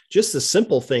 Just the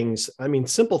simple things. I mean,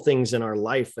 simple things in our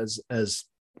life as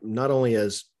not only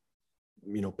as,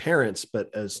 parents, but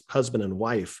as husband and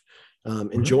wife,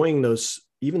 enjoying those,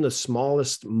 even the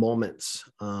smallest moments,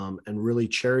 and really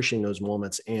cherishing those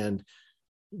moments and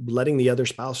letting the other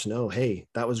spouse know, hey,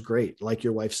 that was great. Like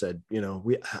your wife said,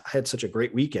 I had such a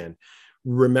great weekend.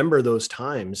 Remember those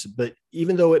times, but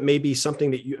even though it may be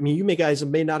something that you guys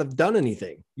may not have done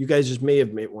anything, you guys just may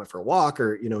have went for a walk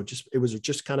or, it was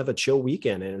just kind of a chill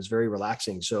weekend and it was very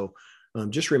relaxing. So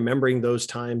just remembering those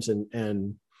times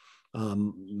and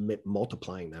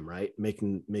multiplying them, right.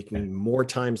 Making more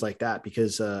times like that,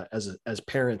 because as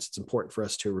parents, it's important for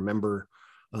us to remember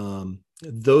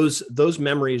those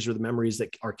memories are the memories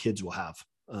that our kids will have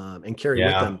and carry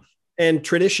with them. and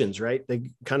traditions, right? They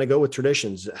kind of go with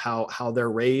traditions, how they're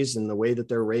raised and the way that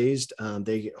they're raised.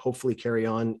 They hopefully carry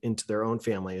on into their own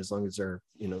family as long as they're,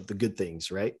 the good things,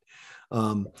 right?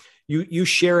 You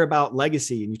share about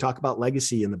legacy, and you talk about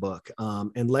legacy in the book,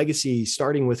 and legacy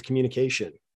starting with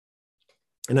communication.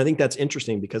 And I think that's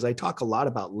interesting because I talk a lot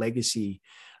about legacy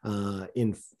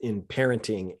in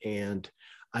parenting, and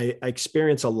I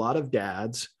experience a lot of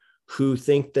dads who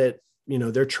think that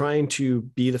they're trying to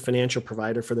be the financial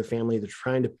provider for their family. They're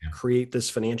trying to create this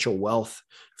financial wealth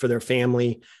for their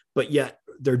family, but yet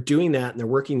they're doing that and they're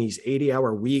working these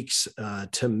 80-hour weeks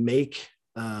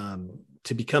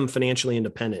to become financially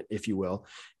independent, if you will.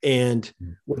 And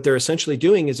what they're essentially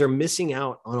doing is they're missing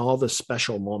out on all the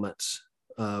special moments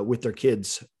with their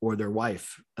kids or their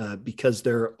wife because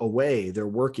they're away, they're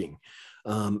working.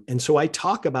 And so I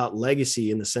talk about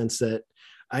legacy in the sense that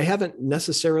I haven't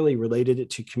necessarily related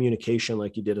it to communication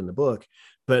like you did in the book,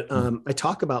 but I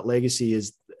talk about legacy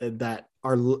is that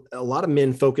a lot of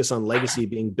men focus on legacy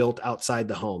being built outside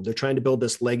the home. They're trying to build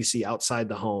this legacy outside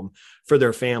the home for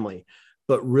their family,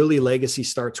 but really legacy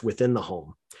starts within the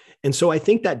home. And so I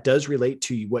think that does relate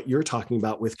to what you're talking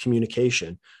about with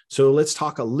communication. So let's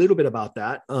talk a little bit about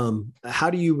that. How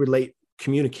do you relate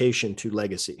communication to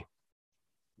legacy?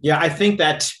 Yeah, I think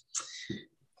that,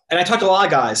 and I talk to a lot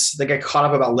of guys that get caught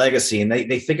up about legacy, and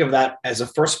they think of that as a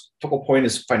first focal point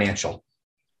is financial.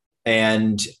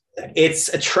 And it's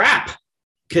a trap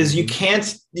because you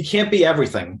can't be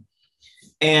everything.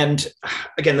 And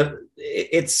again,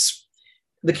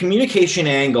 the communication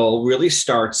angle really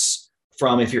starts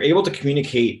from if you're able to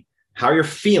communicate how you're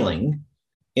feeling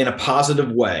in a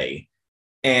positive way,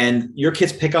 and your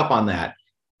kids pick up on that,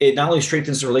 it not only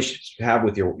strengthens the relationships you have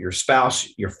with your spouse,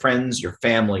 your friends, your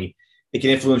family, it can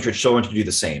influence your children to do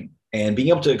the same. And being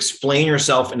able to explain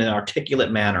yourself in an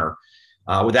articulate manner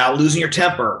without losing your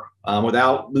temper,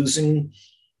 without losing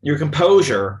your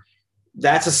composure,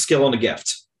 that's a skill and a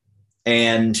gift.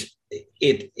 And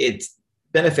it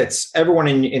benefits everyone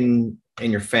in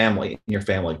your family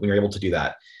when you're able to do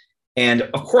that. And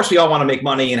of course, we all want to make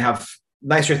money and have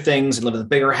nicer things and live in a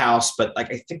bigger house. But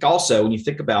like, I think also when you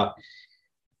think about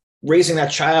raising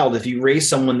that child, if you raise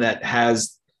someone that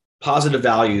has positive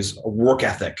values, a work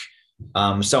ethic,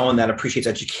 someone that appreciates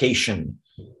education,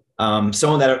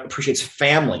 someone that appreciates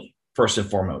family first and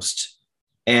foremost,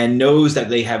 and knows that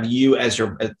they have you as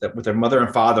with their mother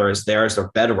and father as their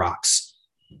bedrocks.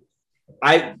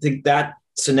 I think that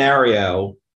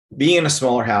scenario, being in a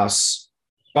smaller house,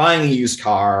 buying a used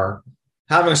car,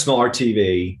 having a smaller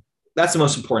TV, that's the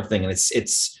most important thing. And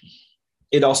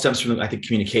it all stems from, I think,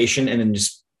 communication, and then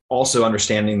just also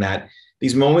understanding that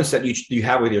these moments that you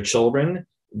have with your children,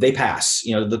 they pass.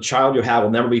 The child you have will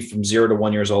never be from 0 to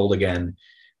 1 years old again.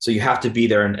 So you have to be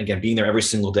there. And again, being there every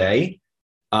single day,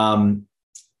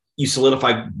 you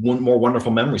solidify more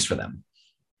wonderful memories for them.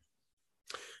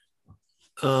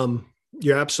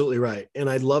 You're absolutely right. And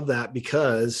I love that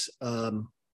because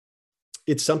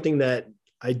it's something that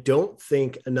I don't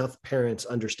think enough parents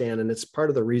understand. And it's part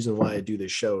of the reason why I do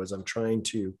this show is I'm trying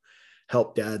to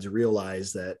help dads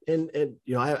realize that. And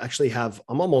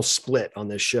I'm almost split on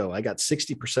this show. I got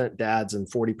 60% dads and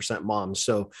 40% moms.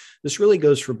 So this really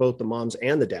goes for both the moms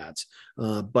and the dads.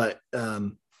 But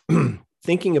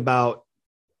thinking about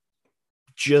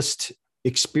just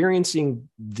experiencing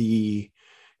the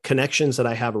connections that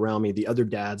I have around me, the other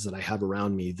dads that I have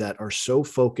around me that are so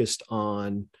focused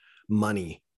on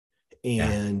money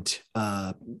and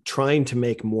trying to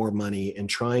make more money and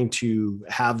trying to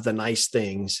have the nice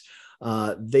things.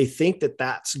 They think that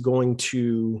that's going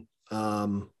to,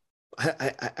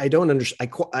 I don't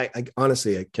understand. I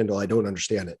honestly, Kendall, I don't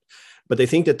understand it, but they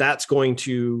think that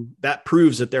that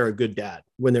proves that they're a good dad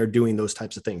when they're doing those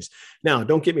types of things. Now,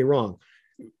 don't get me wrong.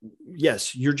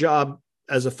 Yes, your job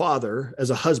as a father, as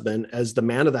a husband, as the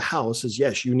man of the house is,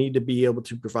 yes, you need to be able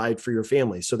to provide for your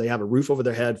family. So they have a roof over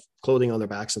their head, clothing on their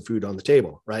backs, and food on the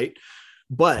table. Right.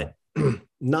 But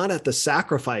not at the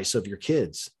sacrifice of your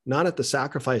kids, not at the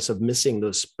sacrifice of missing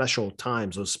those special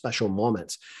times, those special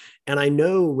moments. And I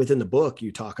know within the book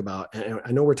you talk about, and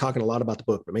I know we're talking a lot about the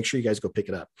book, but make sure you guys go pick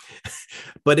it up.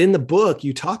 But in the book,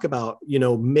 you talk about,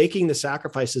 making the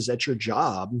sacrifices at your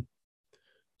job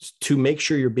to make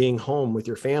sure you're being home with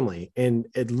your family and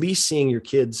at least seeing your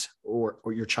kids or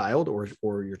your child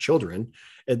or your children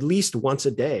at least once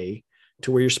a day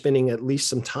to where you're spending at least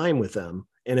some time with them.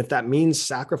 And if that means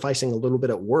sacrificing a little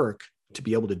bit at work to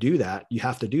be able to do that, you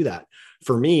have to do that.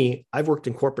 For me, I've worked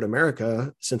in corporate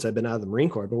America since I've been out of the Marine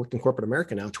Corps. I've worked in corporate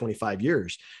America now 25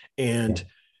 years. And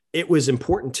it was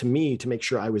important to me to make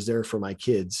sure I was there for my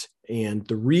kids. And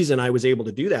the reason I was able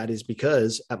to do that is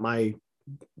because at my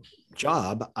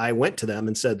job, I went to them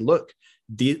and said, look,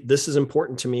 this is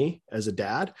important to me as a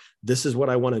dad. This is what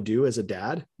I want to do as a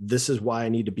dad. This is why I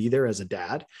need to be there as a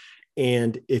dad.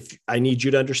 And if I need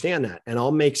you to understand that, and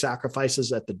I'll make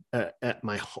sacrifices at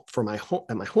my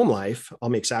home life, I'll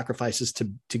make sacrifices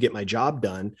to get my job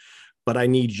done, but I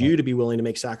need you to be willing to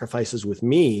make sacrifices with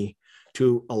me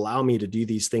to allow me to do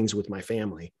these things with my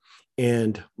family.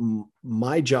 And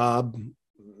my job,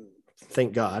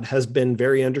 thank God, has been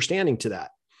very understanding to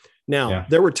that. Now,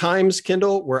 there were times,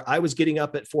 Kendall, where I was getting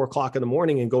up at 4:00 in the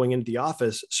morning and going into the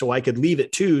office so I could leave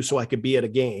at 2:00 so I could be at a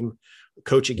game,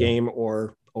 coach a game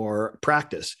or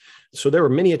practice. So there were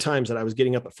many a times that I was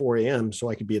getting up at 4 a.m. so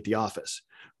I could be at the office.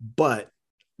 But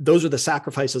those are the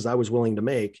sacrifices I was willing to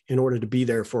make in order to be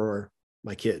there for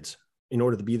my kids, in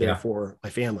order to be there for my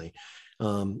family.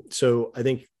 So I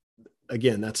think,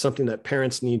 again, that's something that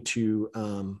parents need to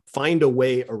find a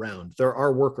way around. There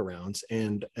are workarounds,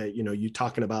 and you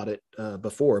talking about it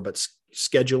before, but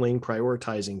scheduling,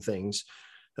 prioritizing things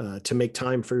to make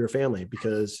time for your family,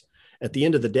 because at the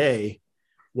end of the day,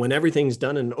 when everything's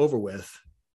done and over with,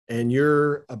 and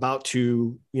you're about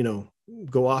to,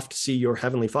 go off to see your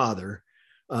Heavenly Father,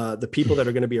 the people that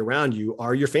are going to be around you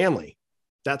are your family.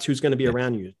 That's who's going to be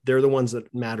around you. They're the ones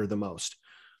that matter the most.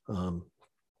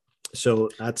 So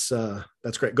that's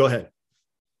great. Go ahead.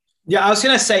 Yeah, I was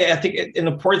going to say, I think an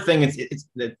important thing is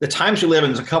the times you live in.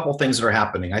 There's a couple of things that are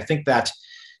happening. I think that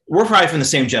we're probably from the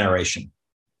same generation.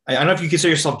 I don't know if you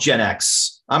consider yourself Gen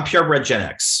X. I'm purebred Gen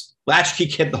X, latchkey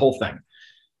kid, the whole thing.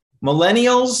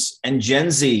 Millennials and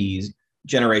Gen Z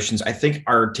generations, I think,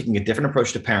 are taking a different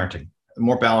approach to parenting, a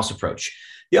more balanced approach.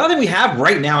 The other thing we have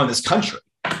right now in this country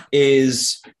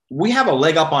is we have a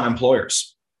leg up on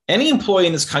employers. Any employee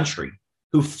in this country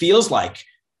who feels like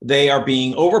they are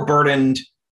being overburdened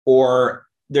or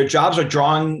their jobs are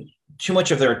drawing too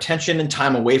much of their attention and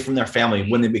time away from their family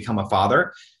when they become a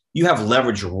father, you have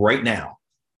leverage right now.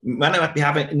 You might not be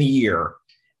having it in a year.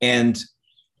 And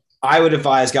I would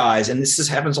advise guys, and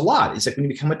happens a lot, it's like when you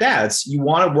become a dad, you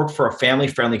want to work for a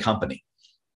family-friendly company.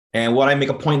 And what I make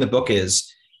a point in the book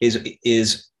is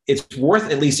it's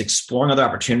worth at least exploring other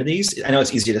opportunities. I know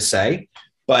it's easy to say,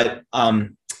 but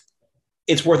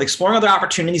it's worth exploring other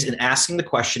opportunities and asking the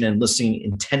question and listening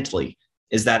intently.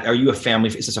 Is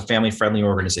this a family-friendly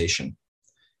organization?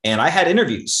 And I had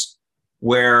interviews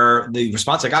where the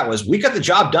response I got was, we got the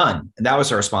job done. And that was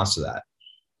the response to that.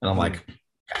 And I'm like,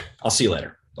 okay, I'll see you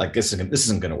later. Like, this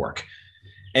isn't going to work.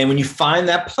 And when you find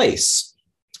that place,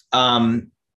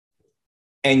 and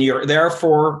you're there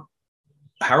for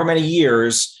however many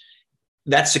years,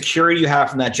 that security you have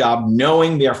from that job,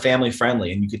 knowing they are family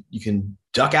friendly, and you can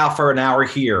duck out for an hour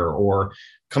here or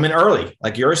come in early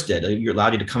like yours did. You're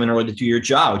allowed you to come in early to do your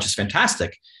job, which is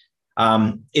fantastic.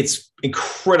 It's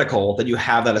critical that you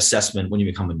have that assessment when you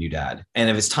become a new dad. And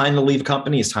if it's time to leave a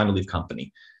company, it's time to leave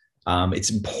company.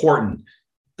 It's important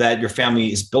that your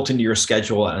family is built into your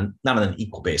schedule, and not on an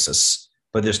equal basis,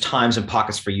 but there's times and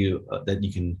pockets for you that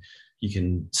you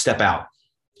can step out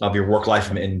of your work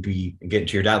life and get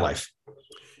into your dad life.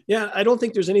 Yeah, I don't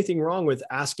think there's anything wrong with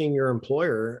asking your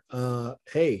employer,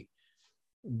 hey,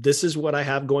 this is what I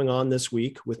have going on this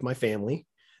week with my family.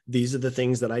 These are the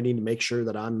things that I need to make sure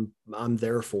that I'm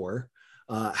there for.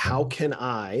 How can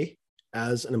I,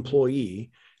 as an employee,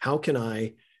 how can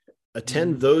I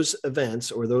attend those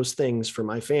events or those things for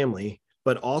my family,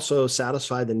 but also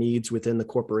satisfy the needs within the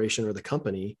corporation or the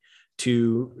company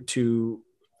to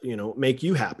make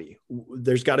you happy?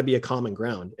 There's got to be a common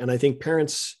ground. And I think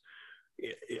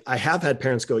I have had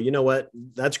parents go, you know what,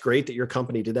 that's great that your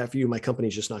company did that for you. My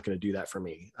company's just not going to do that for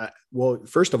me. Well,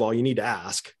 first of all, you need to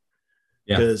ask,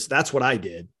 because that's what I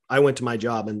did. I went to my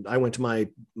job and I went to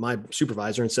my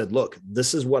supervisor and said, look,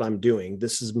 this is what I'm doing.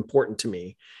 This is important to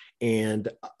me. And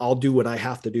I'll do what I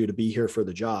have to do to be here for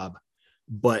the job.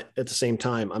 But at the same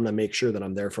time, I'm going to make sure that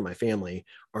I'm there for my family.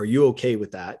 Are you okay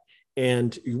with that?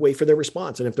 And you wait for their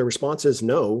response. And if the response is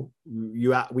no,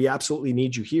 we absolutely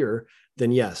need you here,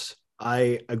 then yes,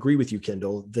 I agree with you,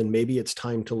 Kendall. Then maybe it's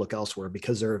time to look elsewhere,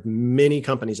 because there are many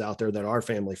companies out there that are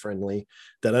family friendly,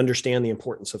 that understand the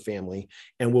importance of family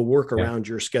and will work around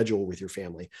your schedule with your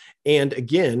family. And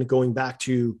again, going back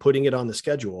to putting it on the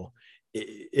schedule,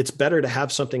 it's better to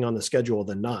have something on the schedule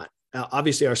than not. Now,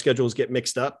 obviously our schedules get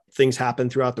mixed up. Things happen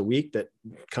throughout the week that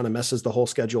kind of messes the whole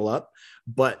schedule up.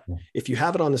 But if you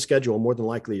have it on the schedule, more than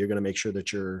likely you're going to make sure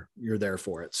that you're there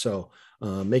for it. So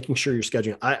making sure you're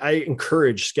scheduling. I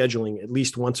encourage scheduling at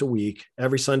least once a week,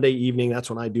 every Sunday evening. That's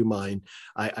when I do mine.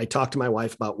 I talk to my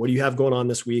wife about, what do you have going on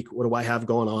this week? What do I have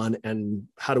going on? And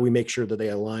how do we make sure that they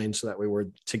align so that way we're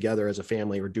together as a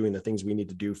family, we're doing the things we need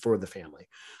to do for the family.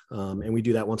 And we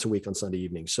do that once a week on Sunday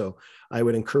evening. So I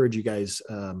would encourage you guys,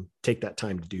 take that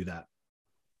time to do that.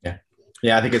 Yeah.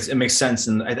 Yeah. I think it makes sense.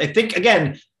 And I think,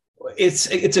 again, it's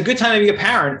a good time to be a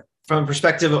parent from the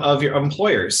perspective of your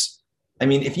employers. I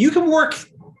mean, if you can work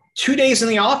 2 days in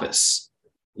the office,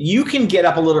 you can get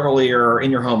up a little earlier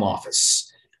in your home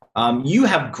office. You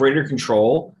have greater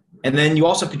control, and then you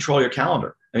also control your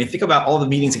calendar. I mean, think about all the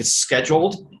meetings that get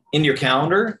scheduled into your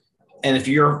calendar. And if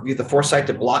you have the foresight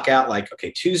to block out, like, okay,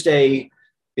 Tuesday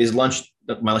is my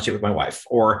lunch date with my wife,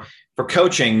 or for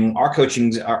coaching,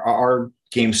 our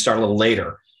games start a little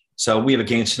later. So we have a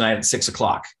game tonight at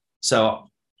 6:00. So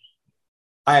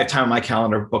I have time on my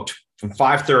calendar booked from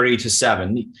 5:30 to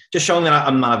 7, just showing that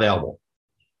I'm not available.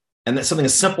 And that's something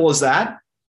as simple as that.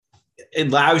 It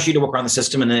allows you to work around the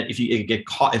system. And then if you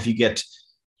get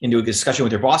into a discussion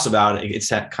with your boss about it, it's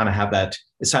time to have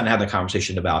that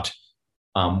conversation about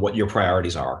what your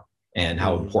priorities are and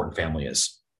how important family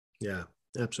is. Yeah,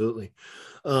 absolutely.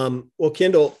 Well,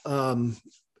 Kendall,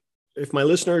 if my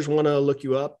listeners want to look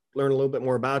you up, learn a little bit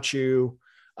more about you,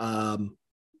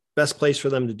 best place for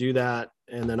them to do that.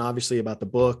 And then obviously about the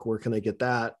book, where can they get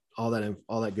that? All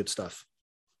that good stuff.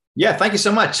 Yeah, thank you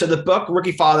so much. So the book,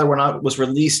 Rookie Father, was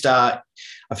released a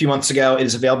few months ago. It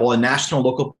is available in national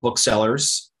local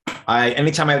booksellers.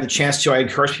 Anytime I have the chance to, I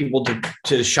encourage people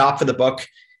to shop for the book,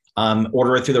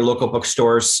 order it through their local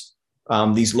bookstores.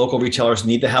 These local retailers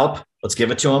need the help. Let's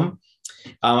give it to them.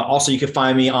 Also, you can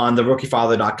find me on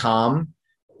therookiefather.com.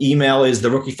 Email is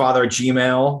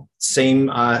therookiefather@gmail. Same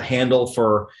handle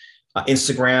for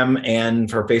Instagram and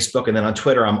for Facebook. And then on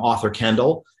Twitter, I'm Author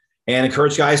Kendall. And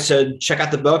encourage guys to check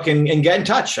out the book and get in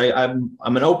touch. I'm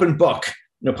an open book,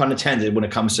 no pun intended, when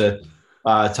it comes to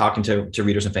talking to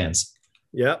readers and fans.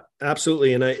 Yeah,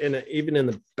 absolutely. And even in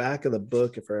the back of the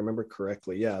book, if I remember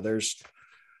correctly, yeah,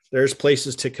 there's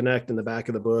places to connect in the back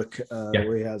of the book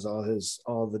where he has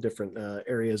all the different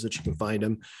areas that you can find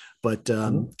him. But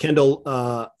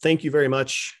Kendall, thank you very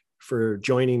much for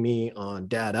joining me on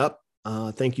Dad Up.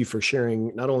 Thank you for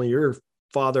sharing not only your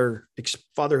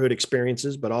fatherhood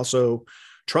experiences, but also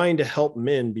trying to help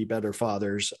men be better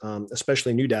fathers,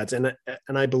 especially new dads. And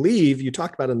I believe you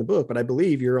talked about it in the book, but I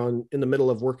believe you're in the middle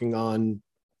of working on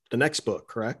the next book,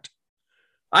 correct?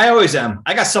 I always am.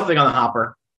 I got something on the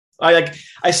hopper. I'm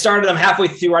halfway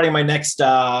through writing my next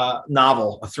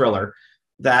novel, a thriller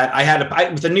that I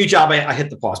had with a new job. I hit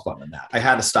the pause button on that. I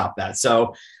had to stop that.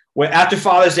 So after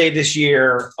Father's Day this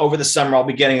year, over the summer, I'll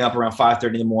be getting up around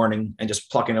 5:30 in the morning and just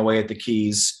plucking away at the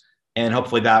keys. And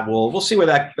hopefully we'll see where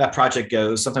that project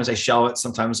goes. Sometimes I shelve it.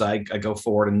 Sometimes I go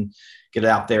forward and get it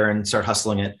out there and start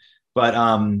hustling it. But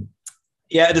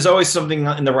there's always something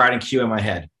in the writing queue in my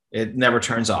head. It never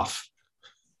turns off.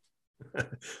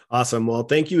 Awesome. Well,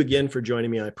 thank you again for joining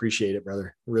me. I appreciate it,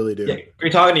 brother. Really do. Yeah,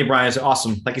 great talking to you, Brian. It's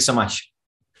awesome. Thank you so much.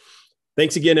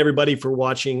 Thanks again, everybody, for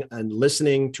watching and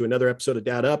listening to another episode of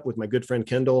Dad Up with my good friend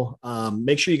Kendall.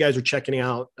 Make sure you guys are checking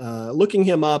out, looking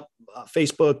him up,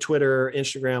 Facebook, Twitter,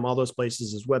 Instagram, all those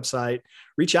places, his website.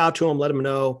 Reach out to him, let him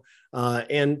know,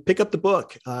 and pick up the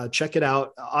book. Check it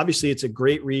out. Obviously, it's a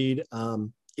great read.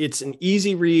 It's an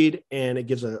easy read, and it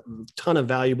gives a ton of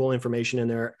valuable information in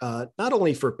there, not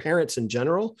only for parents in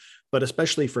general, but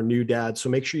especially for new dads. So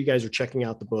make sure you guys are checking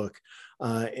out the book.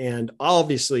 And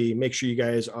obviously, make sure you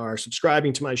guys are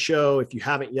subscribing to my show. If you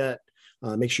haven't yet,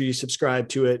 make sure you subscribe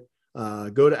to it.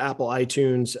 Go to Apple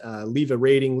iTunes, leave a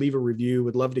rating, leave a review.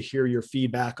 Would love to hear your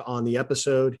feedback on the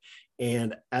episode.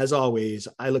 And as always,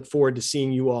 I look forward to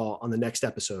seeing you all on the next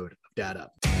episode of Dad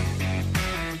Up.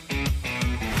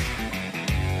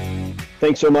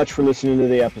 Thanks so much for listening to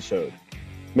the episode.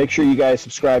 Make sure you guys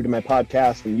subscribe to my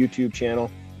podcast and YouTube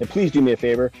channel. And please do me a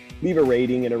favor, leave a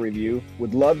rating and a review.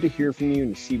 Would love to hear from you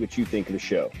and see what you think of the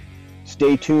show.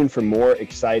 Stay tuned for more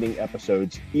exciting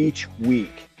episodes each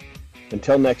week.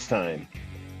 Until next time,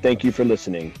 thank you for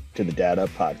listening to the Dad Up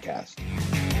Podcast.